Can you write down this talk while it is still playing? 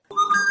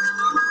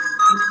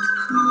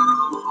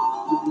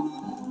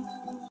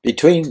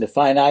Between the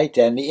Finite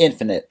and the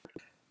Infinite,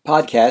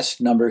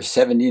 podcast number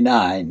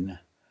 79,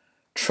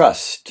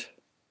 Trust.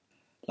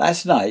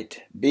 Last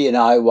night, Bea and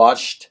I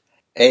watched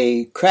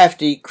A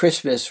Crafty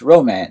Christmas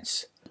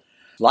Romance,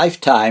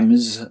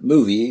 Lifetime's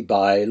movie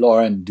by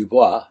Lauren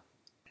Dubois.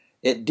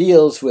 It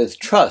deals with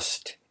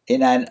trust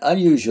in an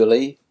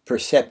unusually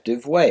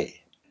perceptive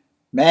way.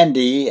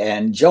 Mandy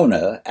and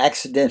Jonah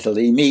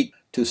accidentally meet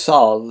to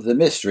solve the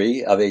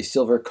mystery of a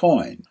silver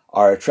coin,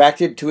 are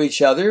attracted to each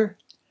other,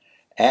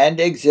 and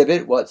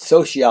exhibit what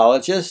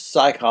sociologists,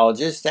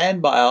 psychologists,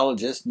 and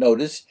biologists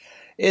notice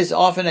is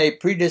often a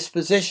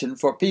predisposition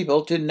for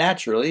people to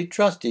naturally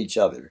trust each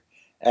other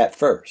at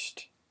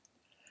first.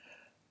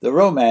 The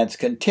romance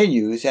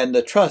continues and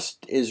the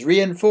trust is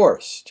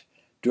reinforced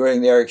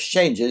during their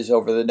exchanges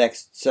over the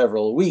next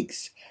several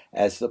weeks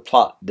as the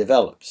plot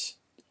develops,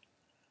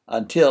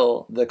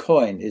 until the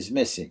coin is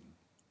missing.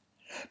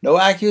 No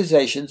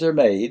accusations are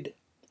made,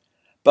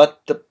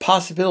 but the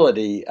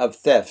possibility of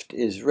theft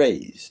is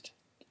raised.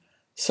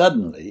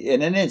 Suddenly,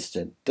 in an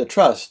instant, the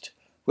trust,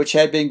 which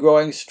had been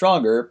growing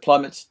stronger,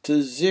 plummets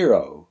to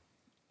zero.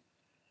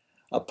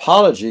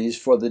 Apologies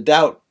for the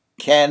doubt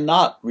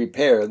cannot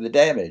repair the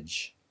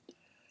damage.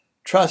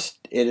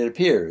 Trust, it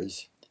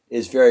appears,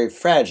 is very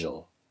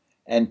fragile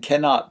and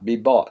cannot be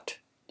bought.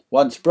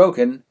 Once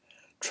broken,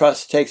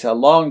 trust takes a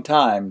long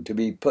time to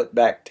be put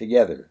back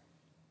together.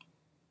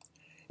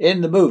 In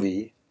the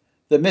movie,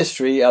 the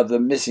mystery of the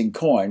missing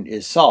coin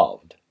is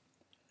solved,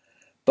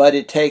 but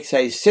it takes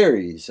a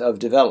series of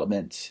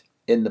developments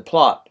in the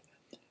plot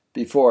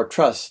before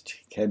trust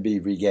can be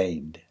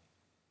regained.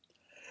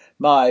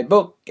 My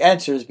book,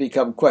 Answers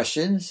Become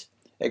Questions,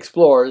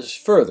 explores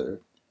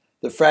further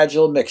the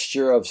fragile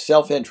mixture of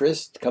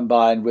self-interest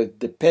combined with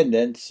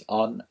dependence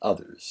on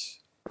others.